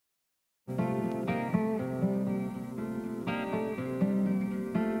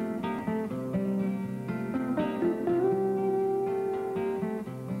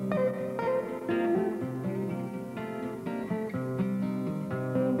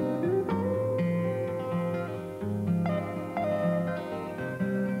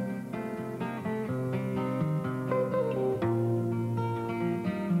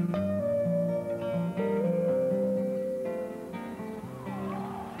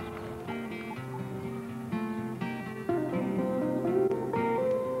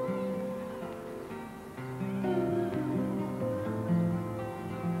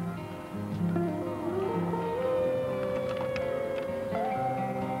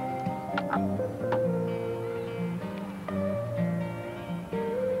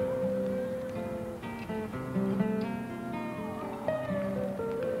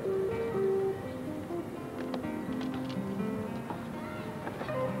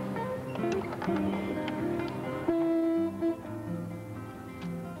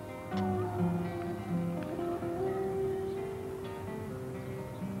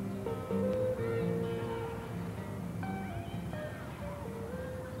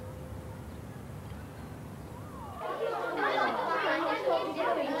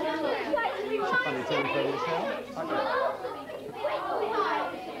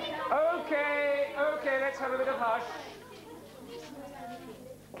Okay, let's have a bit of hush.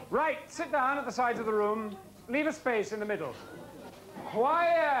 Right, sit down at the sides of the room. Leave a space in the middle.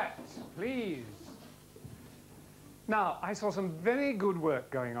 Quiet, please. Now, I saw some very good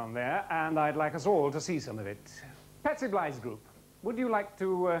work going on there, and I'd like us all to see some of it. Patsy Bligh's group, would you like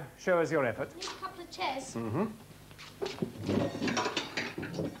to show us your effort? Need a couple of chairs. Mm-hmm.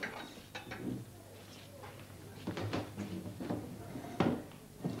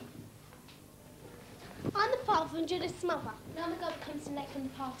 I'm the father and Judith's mother. Now I'm the girl that comes to next from the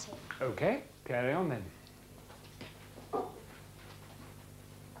party. Okay, carry on then. Where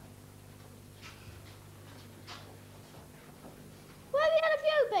the hell have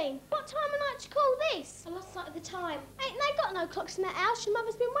you been? What time of night do you call this? I lost sight of the time. Ain't they got no clocks in that house? Your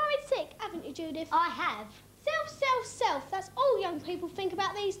mother's been worried sick, haven't you, Judith? I have. Self, self, self. That's all young people think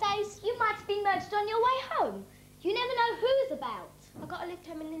about these days. You might have been murdered on your way home. You never know who's about. I've got to lift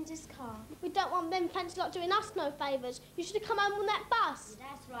him in Linda's car. We don't want them fancy lot doing us no favours. You should have come home on that bus.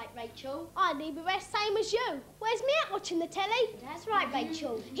 That's right, Rachel. I'd leave the rest same as you. Where's me at watching the telly? That's right,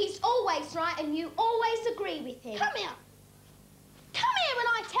 Rachel. He's always right and you always agree with him. Come here. Come here when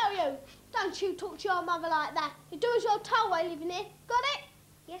I tell you. Don't you talk to your mother like that. You do as you're told while living here. Got it?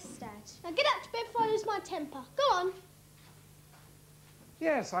 Yes, Dad. Now get up to bed before I lose my temper. Go on.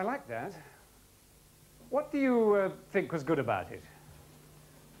 Yes, I like that. What do you think was good about it?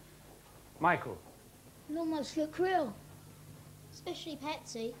 Michael? It almost looked real. Especially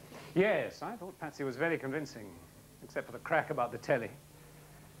Patsy. Yes, I thought Patsy was very convincing, except for the crack about the telly.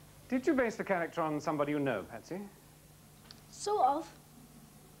 Did you base the character on somebody you know, Patsy? Sort of.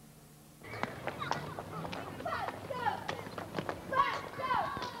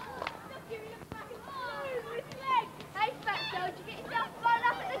 Hey, Fatso, did you get yourself blown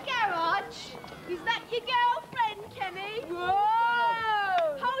up at the garage? Is that your girlfriend, Kenny?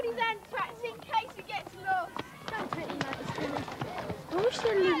 Whoa! Hold his hand, Patsy, in case he gets lost. Don't take me notice, Kenny. I wish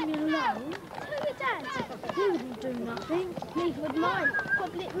they'd leave me alone. Tell your dad. He wouldn't do nothing. Neither would mine.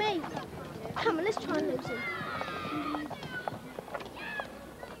 Probably me. Come on, let's try and lose him.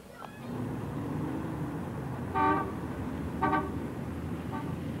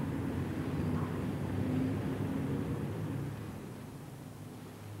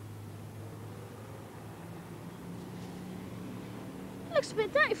 Looks a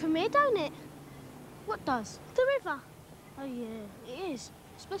bit dirty from here, don't it? What does? The river. Oh, yeah, it is.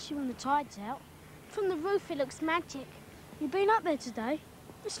 Especially when the tide's out. From the roof, it looks magic. You been up there today?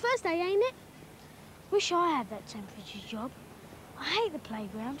 It's Thursday, ain't it? Wish I had that temperature job. I hate the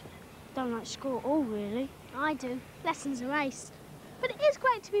playground. Don't like school at all, really. I do. Lessons are ace. But it is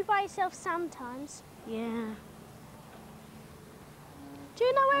great to be by yourself sometimes. Yeah. Do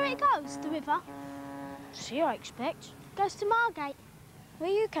you know where it goes, the river? See, I expect. Goes to Margate. Where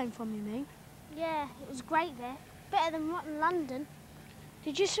you came from, you mean? Yeah, it was great there. Better than rotten London.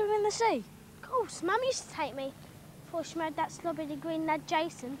 Did you swim in the sea? Of course, Mum used to take me. Before she married that slobbery green lad,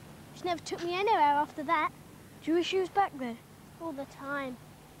 Jason. She never took me anywhere after that. Do you wish she was back there? All the time.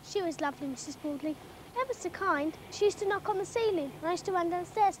 She was lovely, Mrs. Baldley. Ever so kind. She used to knock on the ceiling, and I used to run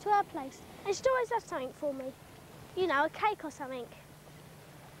downstairs to her place. And she'd always have something for me. You know, a cake or something.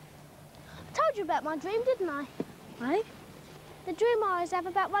 I told you about my dream, didn't I? Eh? The dream I always have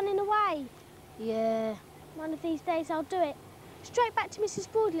about running away. Yeah. One of these days I'll do it. Straight back to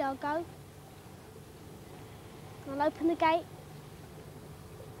Mrs. Baldley I'll go. I'll open the gate.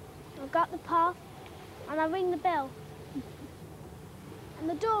 I'll go up the path, and I'll ring the bell. And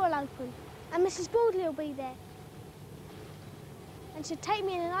the door will open, and Mrs. Baldley will be there. And she'll take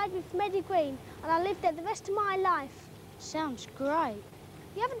me in and hide me from Eddie Green, and I'll live there the rest of my life. Sounds great.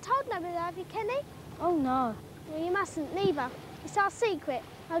 You haven't told nobody, have you, Kenny? Oh, no. Well, you mustn't, neither. It's our secret,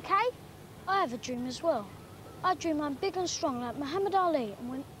 OK? I have a dream as well. I dream I'm big and strong like Muhammad Ali,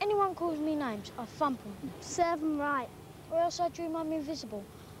 and when anyone calls me names, I thump them. Serve 'em right. Or else I dream I'm invisible.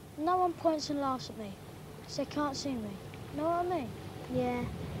 No one points and laughs at me, because they can't see me. Know what I mean? Yeah.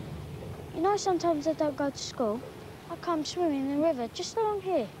 You know, sometimes I don't go to school. I come swimming in the river just along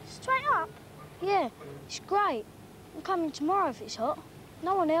here. Straight up? Yeah, it's great. I'm coming tomorrow if it's hot.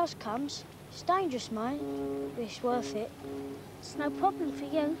 No one else comes. It's dangerous, mate, but it's worth it. It's no problem for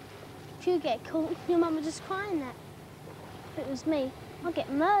you. If you get caught, your mum would just crying that. If it was me, I'd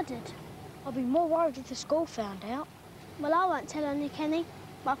get murdered. I'd be more worried if the school found out. Well, I won't tell on you, Kenny,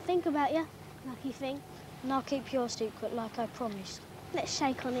 but I'll think about you. Lucky thing. And I'll keep your secret like I promised. Let's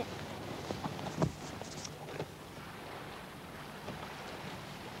shake on it.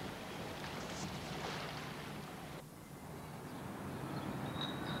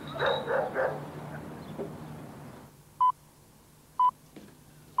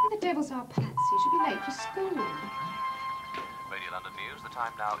 Where the devil's our Patsy? She'll be late for school. Radio London News, the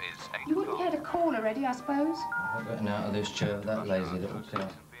time now is 8 You wouldn't care to call already, I suppose? I'm getting out of this chair with that lazy little thing.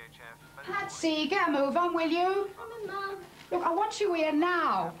 Patsy, get a move on, will you? Come on, Mum. Look, I want you here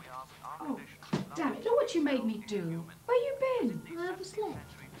now. Oh, damn it, look what you made me do. Where you been? I overslept.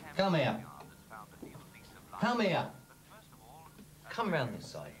 Come here. Come here. Come round this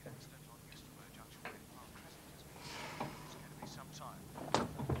side.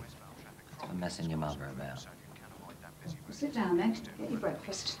 I'm messing your mother about. Well, sit down then. Get your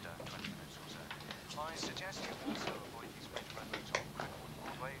breakfast.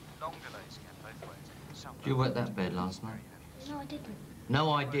 Did you work that bed last night? No, I didn't.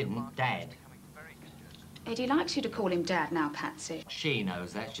 No, I didn't. Dad. Eddie likes you to call him Dad now, Patsy. She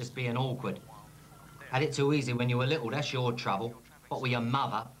knows that's just being awkward. Had it too easy when you were little, that's your trouble. What with your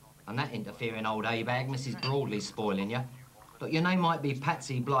mother and that interfering old A-bag, Mrs. Broadley, spoiling you. Look, your name might be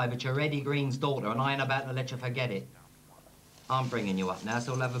Patsy Bly, but you're Eddie Green's daughter, and I ain't about to let you forget it. I'm bringing you up now,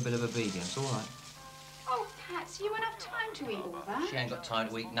 so we'll have a bit of obedience, all right? Oh, Patsy, you won't have time to eat all that. She ain't got time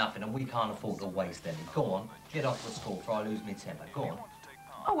to eat nothing, and we can't afford to waste any. Go on, get off to school before I lose my temper. Go on.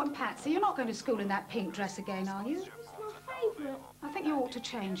 Oh, and Patsy, you're not going to school in that pink dress again, are you? It's my favourite. I think you ought to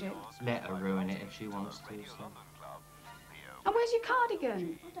change it. Let her ruin it if she wants to, so. And where's your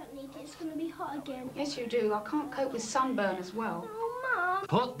cardigan? I don't need it. It's going to be hot again. Yes, you do. I can't cope with sunburn as well. Oh, Mum.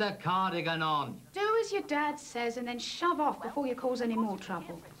 Put the cardigan on. Do as your dad says and then shove off before you cause any more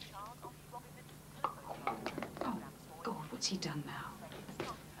trouble. Oh, God, what's he done now?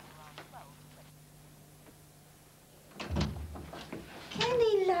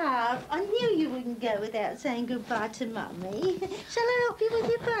 Kenny, love, I knew you wouldn't go without saying goodbye to Mummy. Shall I help you with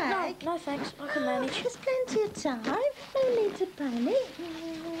your bag? No, thanks. I can manage. There's plenty of time. No need to panic.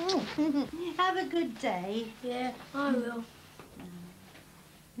 Have a good day. Yeah, I will.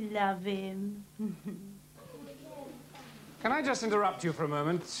 Love him. Can I just interrupt you for a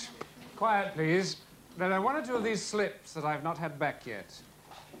moment? Quiet, please. There are one or two of these slips that I've not had back yet.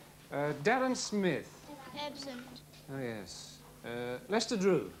 Darren Smith. Absent. Oh, yes. Lester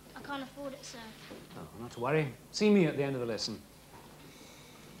Drew. I can't afford it, sir. Oh, not to worry. See me at the end of the lesson.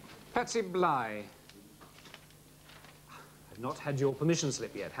 Patsy Bly. I've not had your permission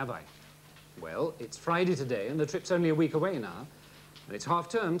slip yet, have I? Well, it's Friday today, and the trip's only a week away now. And it's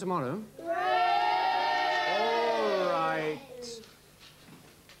half-term tomorrow. Hooray! All right.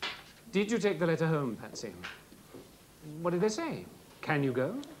 Did you take the letter home, Patsy? What did they say? Can you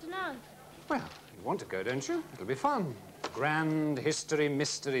go? I don't know. Well, you want to go, don't you? It'll be fun. Grand history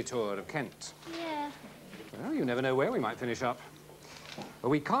mystery tour of Kent. Yeah. Well, you never know where we might finish up. But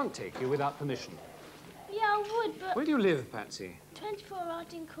we can't take you without permission. Yeah, I would, but... Where do you live, Patsy? 24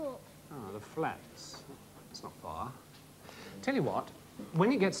 Riding Court. Oh, the flats. It's not far. Tell you what,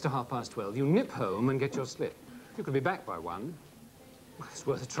 when it gets to 12:30, you nip home and get your slip. You could be back by 1. Well, it's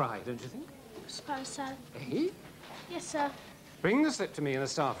worth a try, don't you think? I suppose so. Eh? Yes, sir. Bring the slip to me in the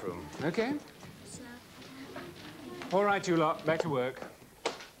staff room, okay? Sir. All right, you lot, back to work.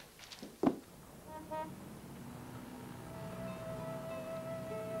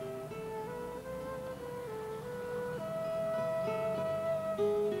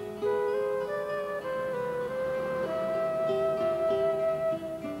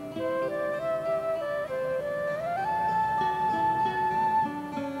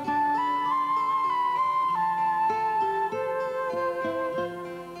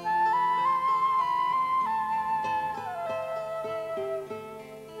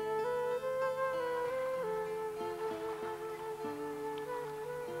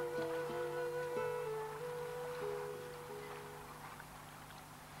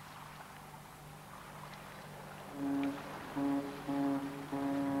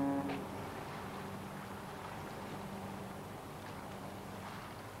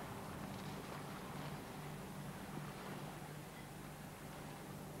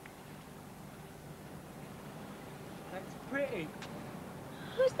 That's pretty.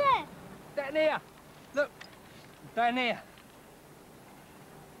 Who's there? Down here. Look. Down here.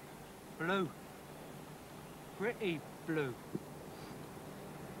 Blue. Pretty blue.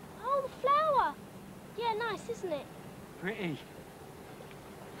 Oh, the flower. Yeah, nice, isn't it? Pretty.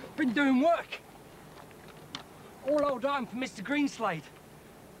 Been doing work. All old time for Mr. Greenslade.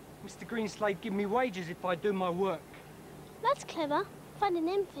 Mr. Greenslade give me wages if I do my work. That's clever, finding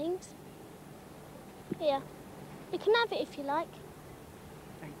them things. Here, you can have it if you like.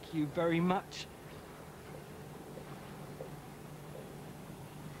 Thank you very much.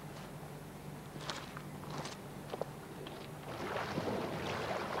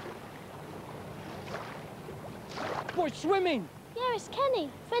 Boy swimming! Yeah, it's Kenny,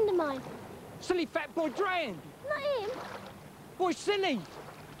 friend of mine. Silly fat boy drowned! Not him. Boy silly!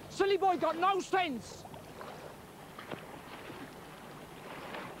 Silly boy got no sense!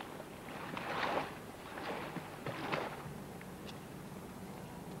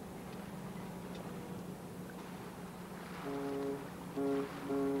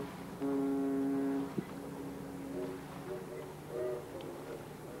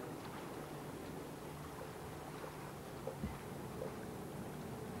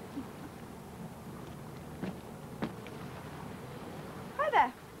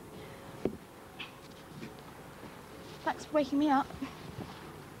 Thanks for waking me up.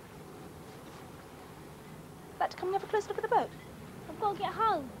 Like to come and have a close look at the boat? I've got to get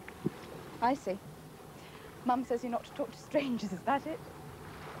home. I see. Mum says you're not to talk to strangers, is that it?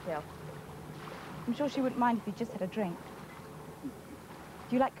 Well, I'm sure she wouldn't mind if you just had a drink.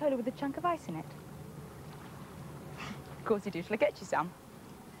 Do you like cola with a chunk of ice in it? Of course you do. Shall I get you some?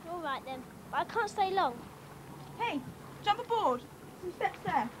 All right then, but I can't stay long. Hey, jump aboard. Some steps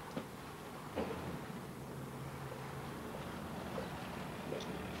there.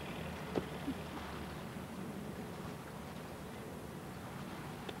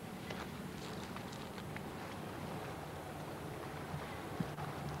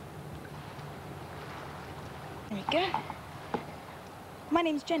 There we go. My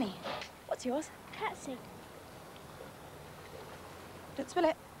name's Jenny. What's yours? Patsy. Don't spill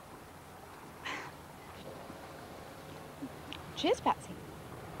it. Cheers, Patsy.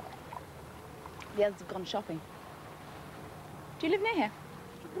 The others have gone shopping. Do you live near here?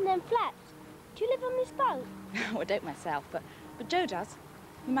 In them flats. Do you live on this boat? Well, I don't myself, but Joe does.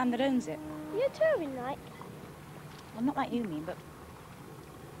 The man that owns it. You're touring, like? Well, not like you mean, but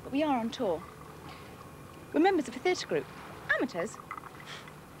we are on tour. We're members of a theatre group. Amateurs.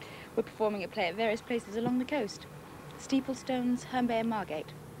 We're performing a play at various places along the coast. Steeplestones, Herne Bay and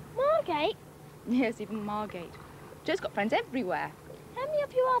Margate. Margate? Yes, even Margate. Joe's got friends everywhere. How many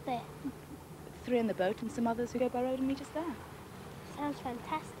of you are there? 3 on the boat and some others who go by road and meet us there. Sounds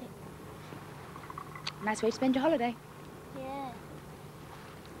fantastic. Nice way to spend your holiday. Yeah.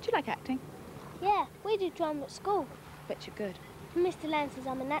 Do you like acting? Yeah, we do drama at school. Bet you're good. Mr. Land says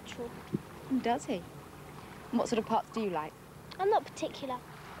I'm a natural. Does he? And what sort of parts do you like? I'm not particular.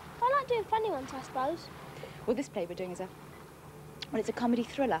 I like doing funny ones, I suppose. Well, this play we're doing is it's a comedy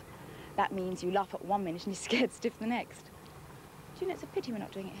thriller. That means you laugh at one minute and you're scared stiff the next. Do you know it's a pity we're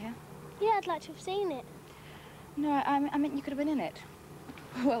not doing it here? Yeah, I'd like to have seen it. No, I meant you could have been in it.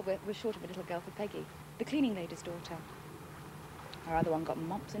 Well, we're short of a little girl for Peggy, the cleaning lady's daughter. Our other one got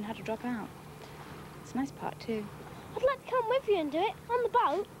mumps and had to drop out. It's a nice part, too. I'd like to come with you and do it, on the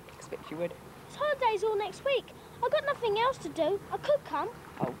boat. Expect you would. It's holidays all next week. I've got nothing else to do. I could come.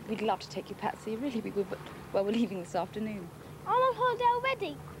 Oh, we'd love to take you, Patsy. Really, we would, but, well, we're leaving this afternoon. I'm on holiday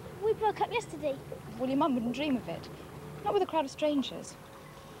already. We broke up yesterday. Well, your mum wouldn't dream of it. Not with a crowd of strangers.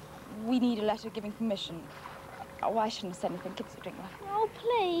 We need a letter giving permission. Oh, I shouldn't have said anything. Give us a drink, love. Oh,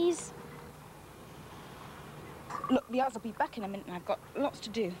 please. Look, the others will be back in a minute and I've got lots to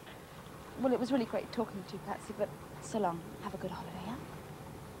do. Well, it was really great talking to you, Patsy, but so long. Have a good holiday, yeah?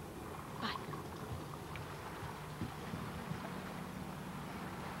 Bye.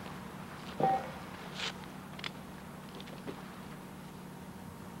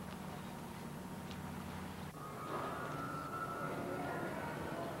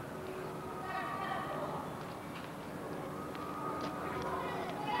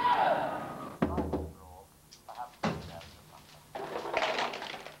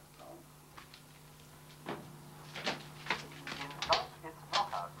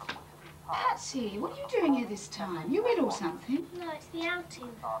 Patsy, what are you doing here this time? You ill or something? No, it's the outing.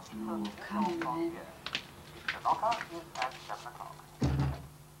 Oh, come on then.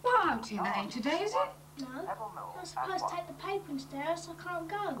 What outing? That ain't today, is it? No. I'm supposed to take the paper instead, so I can't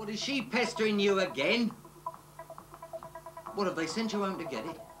go. What, is she pestering you again? What, have they sent you home to get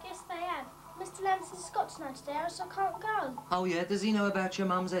it? Guess they have. Mr. Lambs has got tonight today, so I can't go. Oh, yeah? Does he know about your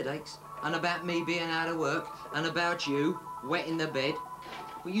mum's headaches? And about me being out of work? And about you wetting the bed?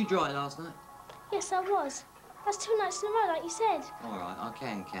 Were you dry last night? Yes, I was. That's 2 nights in a row, like you said. All right, I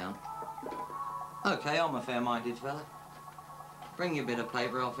can count. OK, I'm a fair-minded fella. Bring your bit of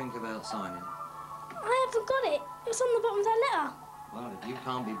paper, I'll think about signing it. I haven't got it. It was on the bottom of that letter. Well, if you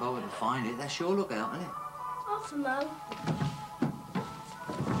can't be bothered to find it, that's your lookout, isn't it? Half a mo.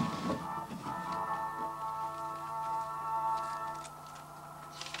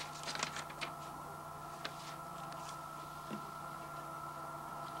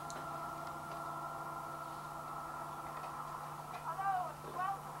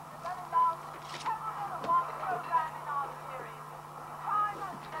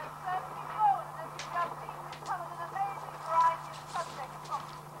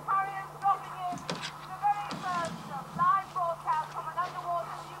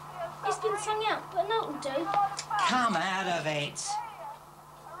 It's been sung out, but a note will do. Come out of it!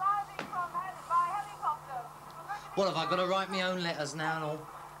 What, have I got to write my own letters now and all?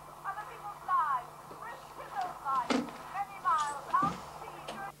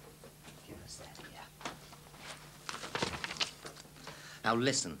 Give us that, yeah. Now,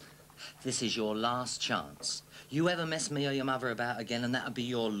 listen. This is your last chance. You ever mess me or your mother about again, and that'll be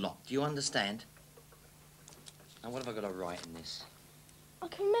your lot. Do you understand? Now, what have I got to write in this? I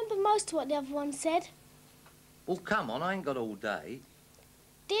can remember most of what the other one said. Well, come on, I ain't got all day.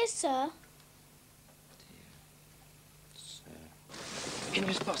 Dear Sir. Can you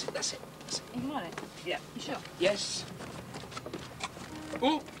just pass it? That's it. That's it. You want it? Yeah. You sure? Yes.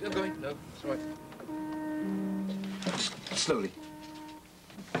 Oh, you're going. No, it's all right. Slowly.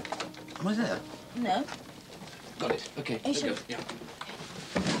 Am I there? No. Got it. Okay. Are you sure? Go. Yeah.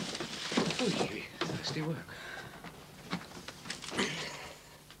 Oh, you thirsty work.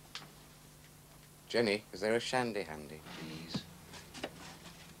 Jenny, is there a shandy handy, please?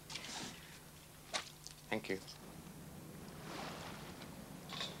 Thank you.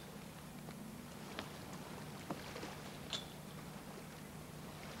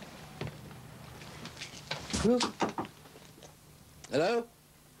 Hello? Hello?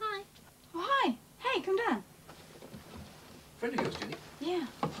 Hi. Oh, hi. Hey, come down. Friend of yours, Jenny? Yeah.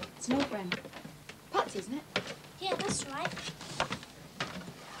 It's an old friend. Patsy, isn't it? Yeah, that's right.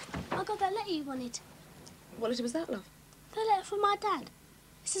 I got that letter you wanted. What letter was that, love? The letter from my dad. It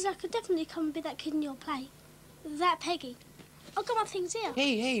says I could definitely come and be that kid in your play. That Peggy. I've got my things here.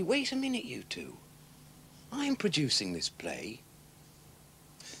 Hey, wait a minute, you two. I'm producing this play.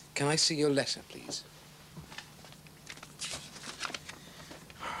 Can I see your letter, please?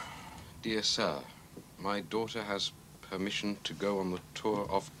 Dear Sir, my daughter has permission to go on the tour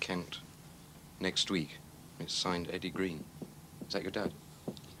of Kent next week. It's signed Eddie Green. Is that your dad?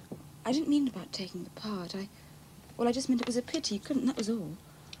 I didn't mean about taking the part. Well, I just meant it was a pity you couldn't, that was all.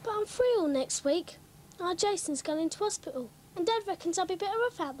 But I'm free all next week. Our Jason's gone into hospital. And Dad reckons I'll be better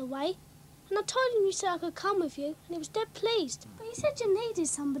off out the way. And I told him you said I could come with you, and he was dead pleased. But he said you needed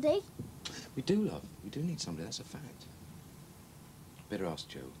somebody. We do, love. We do need somebody, that's a fact. Better ask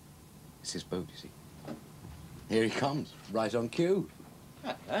Joe. It's his boat, you see. Here he comes, right on cue.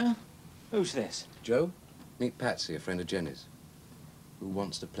 Hello. Who's this? Joe, meet Patsy, a friend of Jenny's, who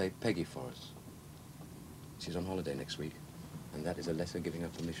wants to play Peggy for us. She's on holiday next week, and that is a letter giving her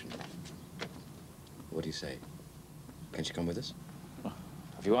permission. What do you say? Can she come with us? Well,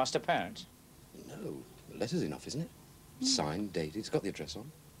 have you asked her parents? No. The letter's enough, isn't it? Signed, dated, it's got the address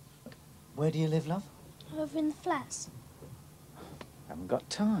on. Where do you live, love? Over in the flats. Haven't got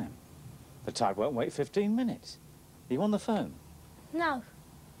time. The tide won't wait 15 minutes. Are you on the phone? No.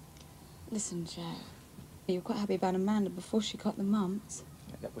 Listen, Joe. You were quite happy about Amanda before she got the mumps.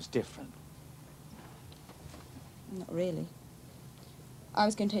 Yeah, that was different. Not really. I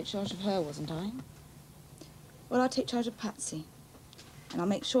was going to take charge of her, wasn't I? Well, I'll take charge of Patsy. And I'll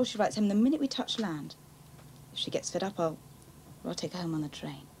make sure she writes home the minute we touch land. If she gets fed up, I'll take her home on the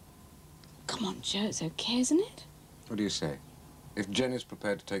train. Come on, Joe, it's okay, isn't it? What do you say? If Jenny's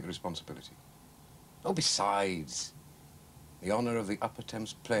prepared to take the responsibility. Oh, besides, the honour of the Upper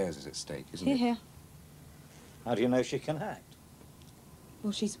Thames Players is at stake, isn't it? Yeah. How do you know she can act?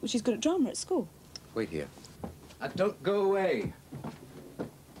 Well, she's good at drama at school. Wait here. Don't go away.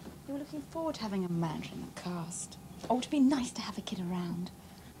 You were looking forward to having Amanda in the cast. Oh, it'd be nice to have a kid around.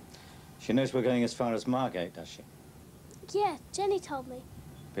 She knows we're going as far as Margate, does she? Yeah, Jenny told me.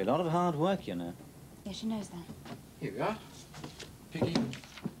 Be a lot of hard work, you know. Yeah, she knows that. Here we are. Peggy.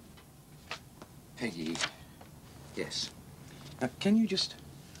 Peggy. Yes. Now, can you just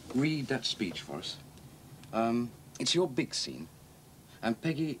read that speech for us? It's your big scene. And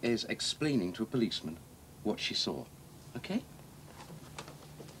Peggy is explaining to a policeman what she saw. Okay?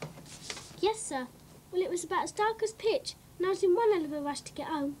 Yes, sir. Well, it was about as dark as pitch, and I was in one hell of a rush to get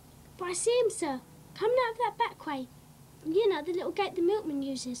home. But I see him, sir, coming out of that back way. You know, the little gate the milkman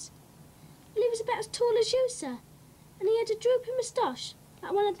uses. Well, he was about as tall as you, sir. And he had a drooping moustache,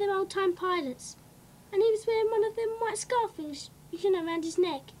 like one of them old-time pilots. And he was wearing one of them white scarf things, you know, round his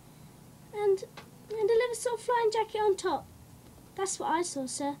neck. And a little sort of flying jacket on top. That's what I saw,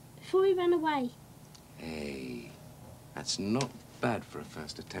 sir, before he ran away. Hey, that's not bad for a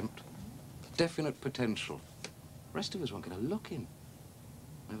first attempt. Definite potential. The rest of us weren't going to look in.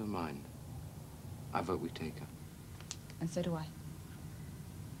 Never mind. I vote we take her. And so do I.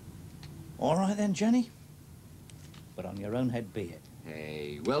 All right then, Jenny. But on your own head be it.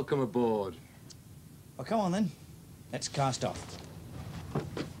 Hey, welcome aboard. Well, come on then. Let's cast off.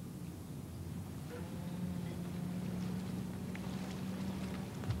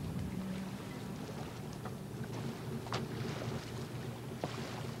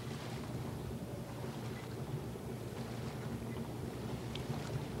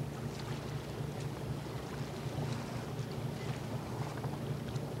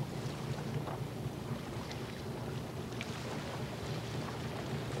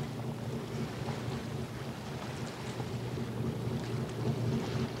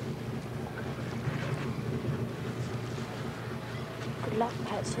 Good luck,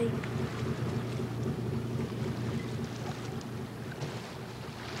 Patsy.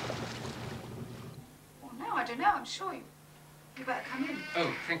 Well, no, I don't know. I'm sure you better come in.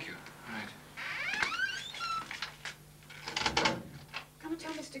 Oh, thank you. Right. Come and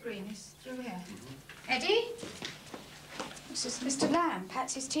tell Mr. Green. He's through here. Eddie? This is Mr. Lamb,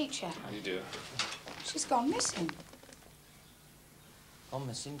 Patsy's teacher. How do you do? She's gone missing. Gone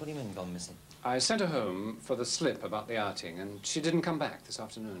missing? What do you mean gone missing? I sent her home for the slip about the outing, and she didn't come back this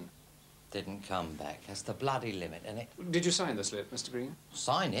afternoon. Didn't come back. That's the bloody limit, isn't it? Did you sign the slip, Mr. Green?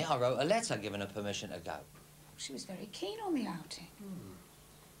 Sign it? I wrote a letter giving her permission to go. She was very keen on the outing.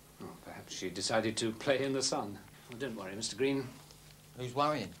 Oh, perhaps she decided to play in the sun. Oh, don't worry, Mr. Green. Who's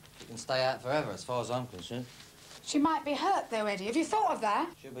worrying? She can stay out forever, as far as I'm concerned. She might be hurt, though, Eddie. Have you thought of that?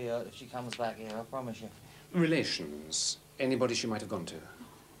 She'll be hurt if she comes back here, I promise you. Relations. Anybody she might have gone to?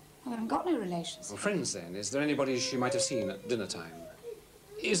 Well, I haven't got no relations. Well, friends, then. Is there anybody she might have seen at dinner time?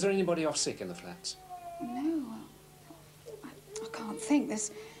 Is there anybody off sick in the flats? No, I can't think.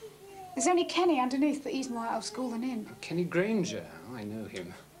 There's only Kenny underneath, but he's more out of school than in. Kenny Granger. Oh, I know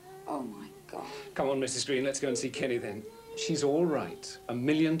him. Oh, my God. Come on, Mrs. Green, let's go and see Kenny then. She's all right.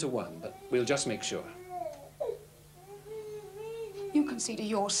 1,000,000 to 1, but we'll just make sure. You can see to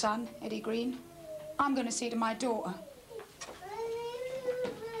your son, Eddie Green. I'm going to see to my daughter.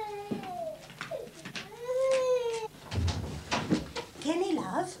 Kenny,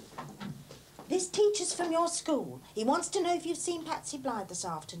 love, this teacher's from your school. He wants to know if you've seen Patsy Blythe this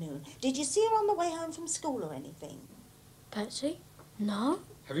afternoon. Did you see her on the way home from school or anything? Patsy? No.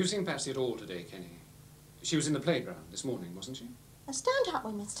 Have you seen Patsy at all today, Kenny? She was in the playground this morning, wasn't she? Now stand up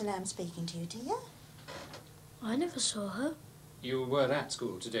when Mr. Lamb's speaking to you, dear. I never saw her. You were at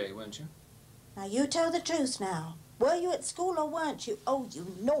school today, weren't you? Now you tell the truth now. Were you at school or weren't you? Oh, you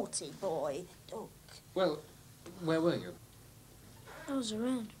naughty boy. Oh. Well, where were you? I was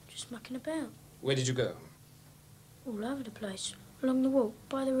around, just mucking about. Where did you go? All over the place. Along the walk,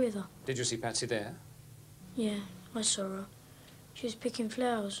 by the river. Did you see Patsy there? Yeah, I saw her. She was picking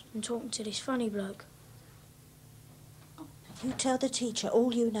flowers and talking to this funny bloke. You tell the teacher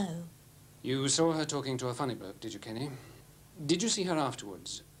all you know. You saw her talking to a funny bloke, did you, Kenny? Did you see her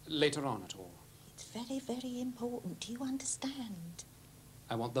afterwards, later on at all? It's very, very important. Do you understand?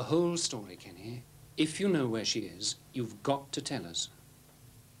 I want the whole story, Kenny. If you know where she is, you've got to tell us.